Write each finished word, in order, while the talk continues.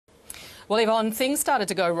Well, Yvonne, things started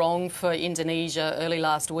to go wrong for Indonesia early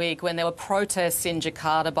last week when there were protests in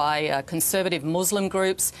Jakarta by conservative Muslim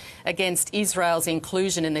groups against Israel's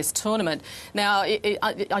inclusion in this tournament. Now,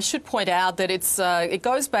 I should point out that it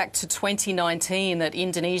goes back to 2019 that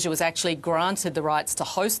Indonesia was actually granted the rights to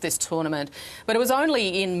host this tournament, but it was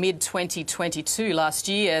only in mid-2022 last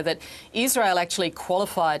year that Israel actually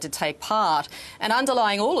qualified to take part. And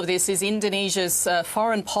underlying all of this is Indonesia's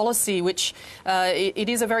foreign policy, which it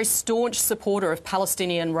is a very staunch supporter of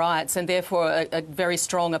Palestinian rights and therefore a very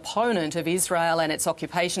strong opponent of Israel and its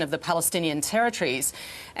occupation of the Palestinian territories.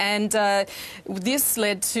 And this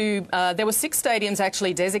led to, there were 6 stadiums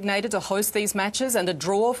actually designated to host these matches, and a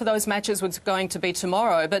draw for those matches was going to be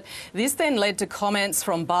tomorrow. But this then led to comments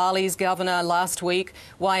from Bali's governor last week,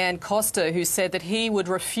 Wayan Koster, who said that he would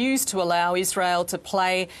refuse to allow Israel to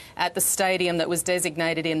play at the stadium that was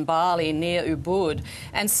designated in Bali near Ubud.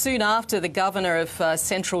 And soon after, the governor of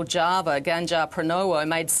Central Java, Ganjar Pranowo,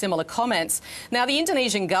 made similar comments. Now, the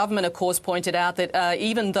Indonesian government, of course, pointed out that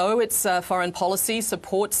even though its foreign policy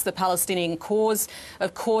supports the Palestinian cause,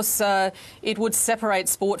 of course, it would separate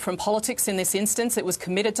sport from politics in this instance. It was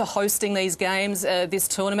committed to hosting these games, this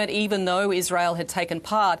tournament, even though Israel had taken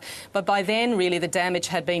part. But by then, really, the damage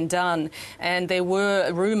had been done. And there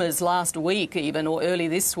were rumours last week, even, or early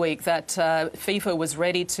this week, that FIFA was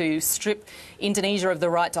ready to strip Indonesia of the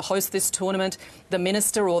right to host this tournament. The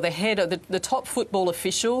minister, or the head of the top football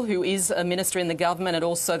official, who is a minister in the government and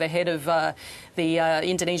also the head of the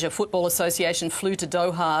Indonesia Football Association, flew to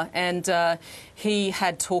Doha, and he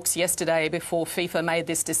had talks yesterday before FIFA made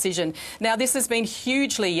this decision. Now, this has been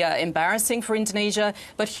hugely embarrassing for Indonesia,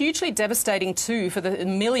 but hugely devastating too for the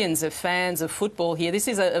millions of fans of football here. This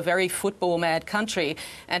is a very football-mad country,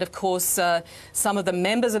 and of course, some of the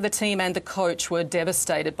members of the team and the coach were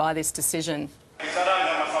devastated by this decision.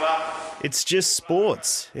 It's just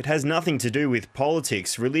sports. It has nothing to do with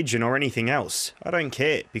politics, religion or anything else. I don't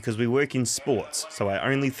care because we work in sports, so I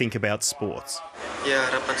only think about sports.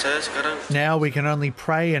 Now we can only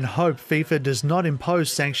pray and hope FIFA does not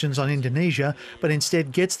impose sanctions on Indonesia, but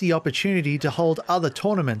instead gets the opportunity to hold other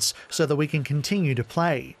tournaments so that we can continue to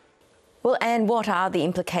play. Well, and what are the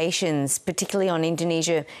implications, particularly on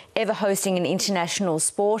Indonesia ever hosting an international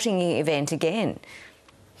sporting event again?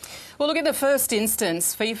 Well, look, in the first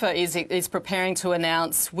instance, FIFA is preparing to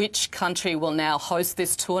announce which country will now host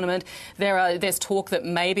this tournament. There's talk that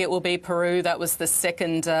maybe it will be Peru. That was the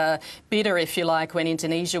second bidder, if you like, when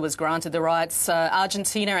Indonesia was granted the rights.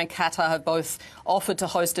 Argentina and Qatar have both offered to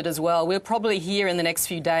host it as well. We'll probably hear in the next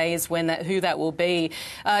few days who that will be.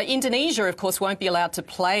 Indonesia, of course, won't be allowed to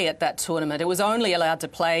play at that tournament. It was only allowed to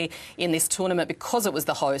play in this tournament because it was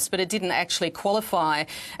the host, but it didn't actually qualify.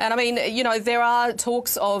 And I mean, you know, there are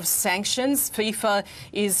talks of sanctions. FIFA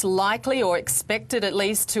is likely, or expected at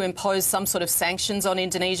least, to impose some sort of sanctions on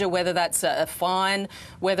Indonesia, whether that's a fine,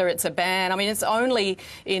 whether it's a ban. I mean, it's only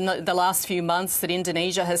in the last few months that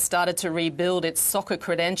Indonesia has started to rebuild its soccer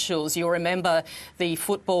credentials. You'll remember the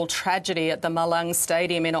football tragedy at the Malang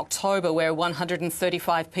Stadium in October, where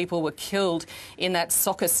 135 people were killed in that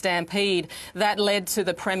soccer stampede. That led to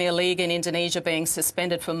the Premier League in Indonesia being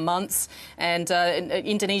suspended for months, and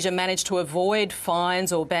Indonesia managed to avoid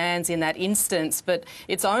fines or bans in that instance, but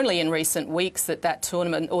it's only in recent weeks that that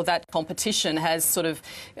tournament or that competition has sort of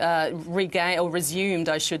regained or resumed,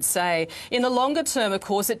 I should say. In the longer term, of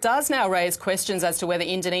course, it does now raise questions as to whether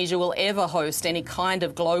Indonesia will ever host any kind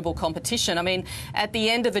of global competition. I mean, at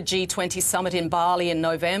the end of the G20 summit in Bali in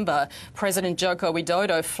November, President Joko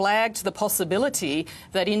Widodo flagged the possibility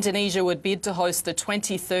that Indonesia would bid to host the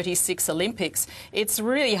 2036 Olympics. It's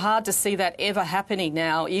really hard to see that ever happening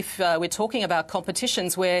now if we're talking about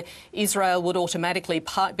competitions where Israel would automatically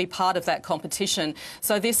be part of that competition.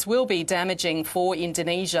 So this will be damaging for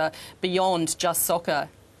Indonesia beyond just soccer.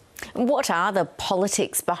 What are the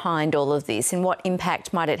politics behind all of this, and what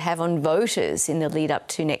impact might it have on voters in the lead up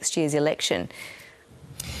to next year's election?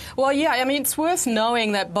 Well, yeah, I mean, it's worth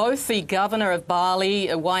knowing that both the governor of Bali,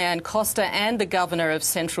 Wayan Koster, and the governor of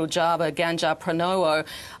Central Java, Ganjar Pranowo,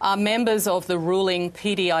 are members of the ruling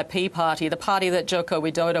PDIP party, the party that Joko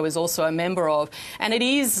Widodo is also a member of. And it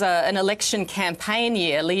is an election campaign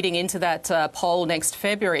year leading into that poll next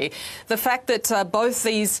February. The fact that both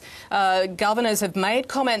these governors have made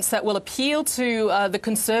comments that will appeal to the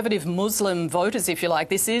conservative Muslim voters, if you like.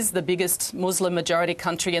 This is the biggest Muslim majority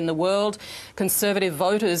country in the world. Conservative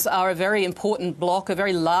voters voters are a very important bloc, a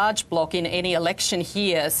very large bloc in any election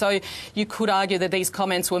here. So you could argue that these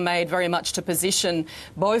comments were made very much to position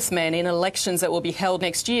both men in elections that will be held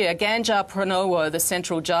next year. Ganjar Pranowo, the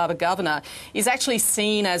Central Java governor, is actually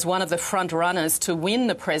seen as one of the front runners to win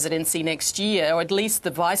the presidency next year, or at least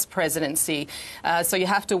the vice presidency. So you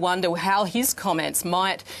have to wonder how his comments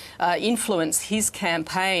might influence his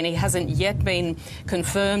campaign. He hasn't yet been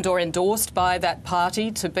confirmed or endorsed by that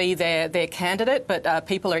party to be their candidate, but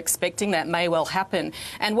people are expecting that may well happen.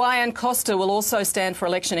 And Wayan Costa will also stand for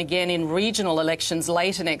election again in regional elections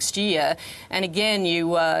later next year. And again, you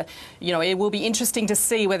know, it will be interesting to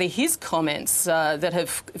see whether his comments that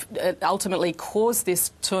have ultimately caused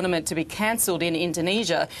this tournament to be cancelled in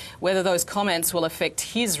Indonesia, whether those comments will affect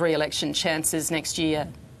his re-election chances next year.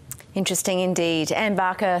 Interesting indeed. Anne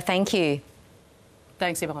Barker, thank you.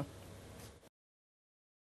 Thanks, Yvonne.